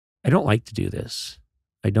don't like to do this.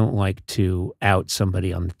 I don't like to out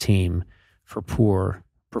somebody on the team for poor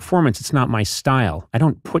performance. It's not my style. I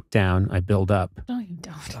don't put down, I build up. No, you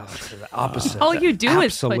don't. It's the opposite. All you do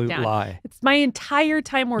is put Absolute down. lie. It's my entire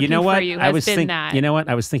time working for you has been that. You know what?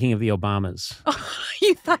 I was thinking of the Obamas.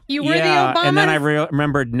 You thought you were the Yeah, Obamas? and then I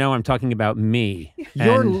remembered, no, I'm talking about me.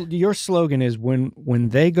 Your slogan is when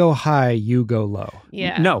they go high, you go low.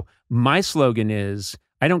 Yeah. No, my slogan is,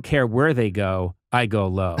 I don't care where they go, I go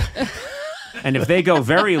low. And if they go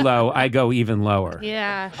very low, I go even lower.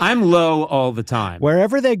 Yeah. I'm low all the time.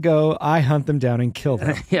 Wherever they go, I hunt them down and kill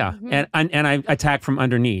them. Yeah, and I attack from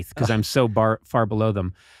underneath because I'm so far below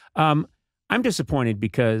them. I'm disappointed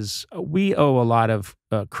because we owe a lot of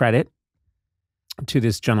credit to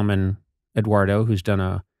this gentleman, Eduardo, who's done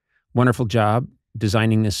a wonderful job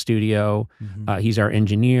designing this studio. He's our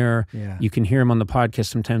engineer. Yeah. You can hear him on the podcast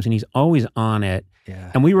sometimes, and he's always on it.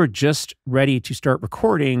 Yeah. And we were just ready to start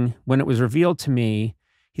recording when it was revealed to me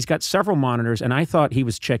he's got several monitors, and I thought he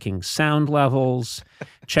was checking sound levels,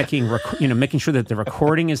 checking, making sure that the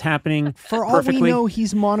recording is happening For all perfectly. we know,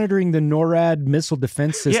 he's monitoring the NORAD missile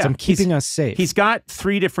defense system, keeping us safe. He's got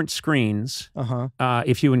 3 different screens,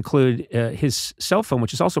 if you include his cell phone,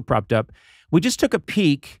 which is also propped up. We just took a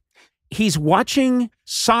peek. He's watching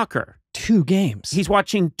soccer. 2 games. He's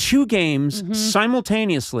watching 2 games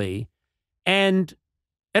simultaneously. And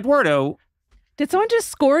Eduardo... Did someone just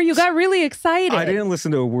score? You got really excited. I didn't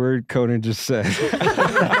listen to a word Conan just said. This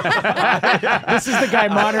is the guy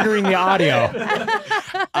monitoring the audio.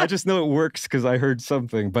 I just know it works because I heard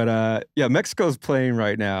something. But yeah, Mexico's playing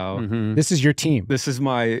right now. This is your team. This is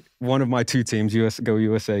one of my 2 teams, Go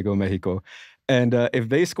USA, Go Mexico. And if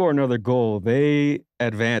they score another goal, they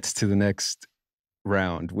advance to the next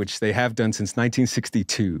round, which they have done since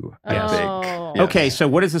 1962, I think. Yes. Okay, so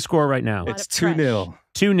what is the score right now? It's 2-0.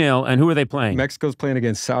 2-0, and who are they playing? Mexico's playing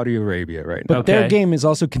against Saudi Arabia right But now. their game is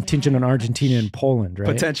also contingent on Argentina and Poland, right?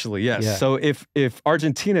 Potentially, yes. Yeah. So if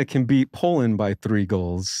Argentina can beat Poland by 3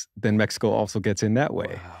 goals, then Mexico also gets in that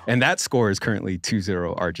way. Wow. And that score is currently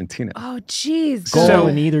 2-0 Argentina. Oh, geez. Goal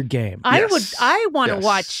in either game. I want to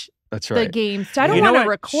watch the games. I don't want to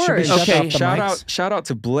record. Okay, shout out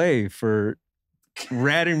to Blay for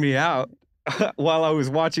ratting me out while I was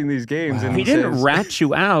watching these games. Wow. And he didn't rat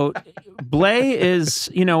you out. Blay is,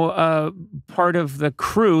 part of the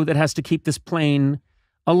crew that has to keep this plane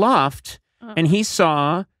aloft, and he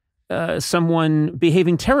saw someone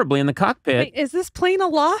behaving terribly in the cockpit. Wait, is this plane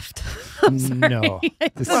aloft? I'm sorry. No.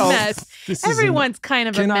 It's a mess. Everyone's kind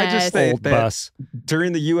of a mess. Can I just say Old that bus.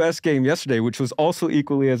 during the U.S. game yesterday, which was also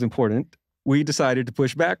equally as important, we decided to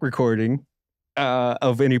push back recording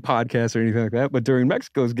of any podcast or anything like that. But during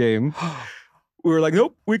Mexico's game, we were like,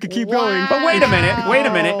 nope, we could keep going. But wait a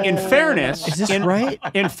minute. In fairness, Is this right?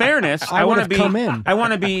 In fairness, I want to would've be. come in. I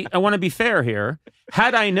want to be fair here.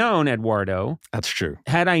 Had I known, Eduardo, That's true.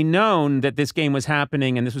 had I known that this game was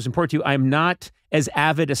happening and this was important to you, I'm not as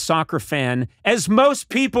avid a soccer fan as most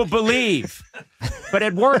people believe. But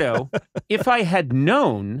Eduardo, if I had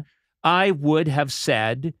known, I would have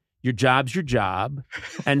said, your job's your job,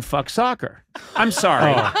 and fuck soccer. I'm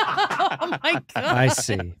sorry. Oh my God. I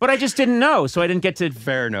see. But I just didn't know, so I didn't get to...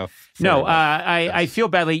 Fair enough. I feel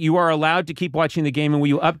badly. You are allowed to keep watching the game, and will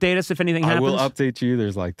you update us if anything happens? I will update you.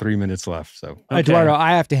 There's like 3 minutes left. So Eduardo,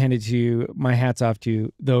 I have to hand it to you. My hat's off to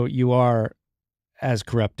you, though you are as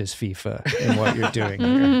corrupt as FIFA in what you're doing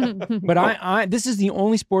here. But this is the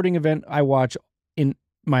only sporting event I watch in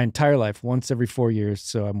my entire life, once every 4 years,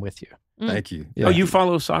 so I'm with you. Thank you. Yeah. Oh, you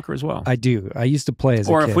follow soccer as well? I do. I used to play as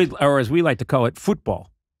a kid. Or as we like to call it,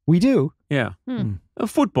 football. We do. Yeah.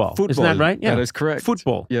 Football. Isn't that right? Yeah. That is correct.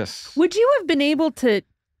 Football. Yes. Would you have been able to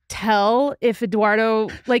tell if Eduardo,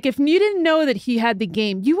 like if you didn't know that he had the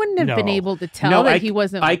game, you wouldn't have been able to tell that he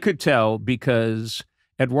wasn't? I could tell because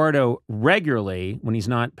Eduardo regularly, when he's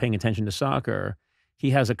not paying attention to soccer,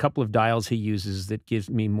 he has a couple of dials he uses that gives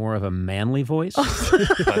me more of a manly voice.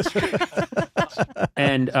 That's true.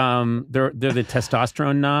 And they're the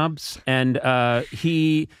testosterone knobs. And I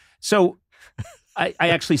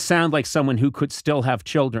actually sound like someone who could still have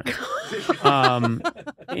children.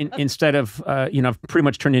 Instead of, I've pretty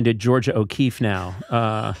much turned into Georgia O'Keeffe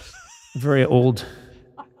now. Very old.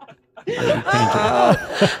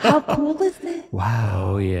 How cool is this?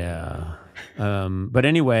 Wow. Oh, yeah. But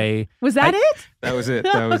anyway, was that it? That was it.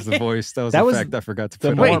 That was the voice. That was the fact I forgot to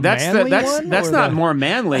put more on. wait, that's not more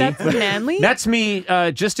manly. That's manly? That's me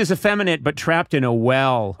just as effeminate but trapped in a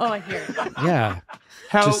well. Oh, I hear it. Yeah.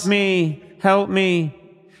 Help me.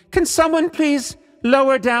 Can someone please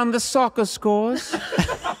lower down the soccer scores?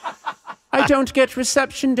 I don't get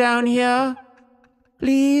reception down here.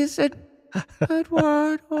 Please.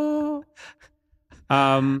 Eduardo.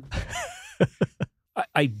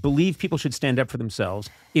 I believe people should stand up for themselves.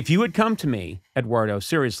 If you had come to me, Eduardo,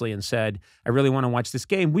 seriously, and said, I really want to watch this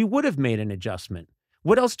game, we would have made an adjustment.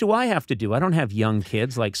 What else do I have to do? I don't have young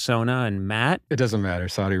kids like Sona and Matt. It doesn't matter.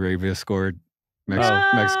 Saudi Arabia scored.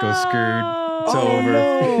 Mexico's screwed. It's over.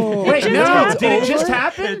 No. Wait, no. Did it just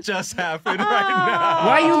happen? It just happened right now.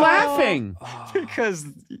 Why are you laughing? Because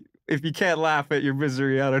if you can't laugh at your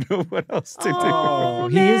misery, I don't know what else to do. Oh,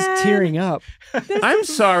 he is tearing up. I'm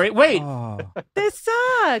sorry. Wait, This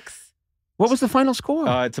sucks. what was the final score?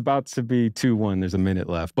 It's about to be 2-1. There's a minute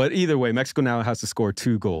left. But either way, Mexico now has to score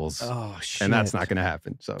 2 goals. Oh, shit. And that's not going to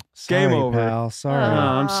happen. So Sorry, game over. pal. Sorry. Oh,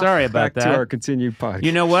 I'm sorry about Back that. to our continued podcast.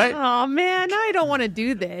 You know what? Oh man, now I don't want to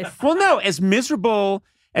do this. Well, no, as miserable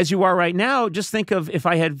as you are right now, just think of if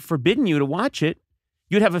I had forbidden you to watch it,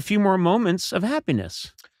 you'd have a few more moments of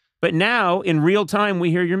happiness. But now, in real time,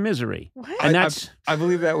 we hear your misery. What? And that's... I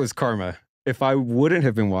believe that was karma. If I wouldn't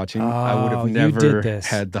have been watching, I would have you never did this.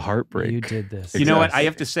 had the heartbreak. You did this. You know what? Exactly. I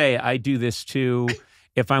have to say, I do this too.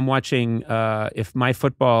 If I'm watching, if my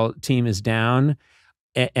football team is down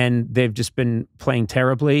and they've just been playing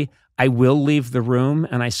terribly, I will leave the room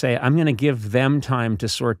and I say, I'm going to give them time to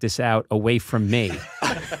sort this out away from me.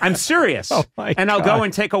 I'm serious. Oh my and I'll God. go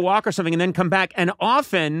and take a walk or something and then come back. And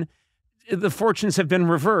often the fortunes have been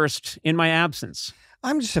reversed in my absence.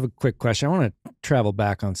 I just have a quick question. I want to travel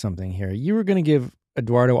back on something here. You were going to give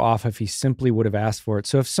Eduardo off if he simply would have asked for it.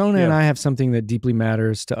 So if Sona and I have something that deeply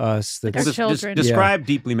matters to us, Our that's children. Describe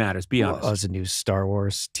deeply matters. Be honest. as a new Star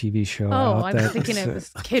Wars TV show. Oh, out I'm that- thinking it was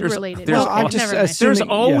kid related. there's- Oh, I'm just never mind. assuming- There's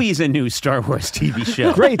always a new Star Wars TV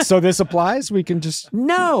show. Great. So this applies. We can just.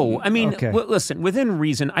 No, I mean, Okay. listen, within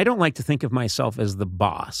reason, I don't like to think of myself as the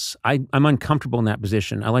boss. I'm uncomfortable in that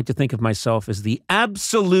position. I like to think of myself as the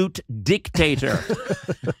absolute dictator.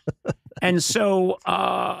 And so,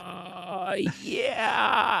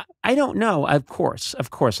 yeah, I don't know. Of course,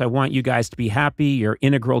 I want you guys to be happy. You're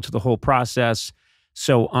integral to the whole process.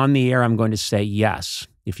 So on the air, I'm going to say yes.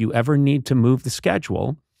 If you ever need to move the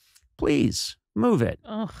schedule, please move it.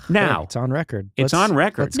 Ugh. Now, It's on record. It's on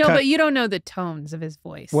record. let's No, cut- but you don't know the tones of his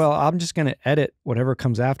voice. Well, I'm just going to edit whatever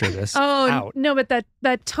comes after this out. No, but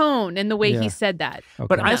that tone and the way Yeah. he said that. Okay.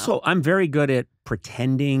 But I'm very good at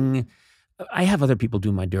pretending. I have other people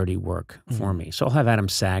do my dirty work for me. So I'll have Adam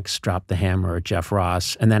Sachs drop the hammer or Jeff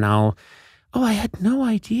Ross, and then I had no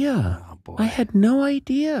idea. Oh, boy. I had no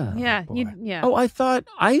idea. Yeah, boy. yeah. Oh, I thought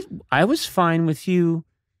I was fine with you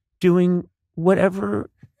doing whatever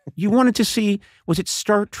you wanted to see. Was it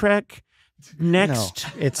Star Trek? Next,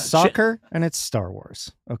 No, it's soccer and it's Star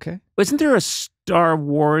Wars. Okay. Isn't there a Star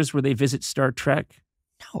Wars where they visit Star Trek?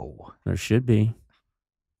 No. There should be.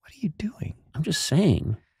 What are you doing? I'm just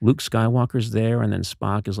saying. Luke Skywalker's there, and then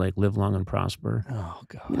Spock is like, live long and prosper. Oh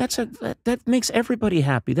God. I mean, that makes everybody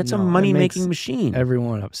happy. That's No, a that money-making makes machine.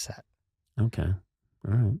 Everyone upset. Okay.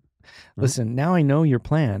 All right. Listen, now I know your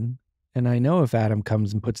plan, and I know if Adam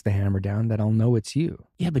comes and puts the hammer down, that I'll know it's you.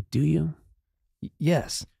 Yeah, but do you?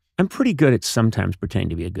 Yes. I'm pretty good at sometimes pretending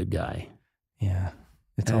to be a good guy. Yeah.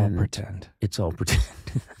 It's all And- pretend. It's all pretend.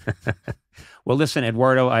 Well, listen,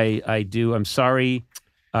 Eduardo, I'm sorry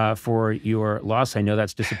for your loss. I know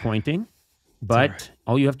that's disappointing, but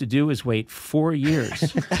all you have to do is wait 4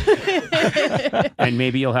 years, and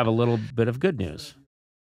maybe you'll have a little bit of good news.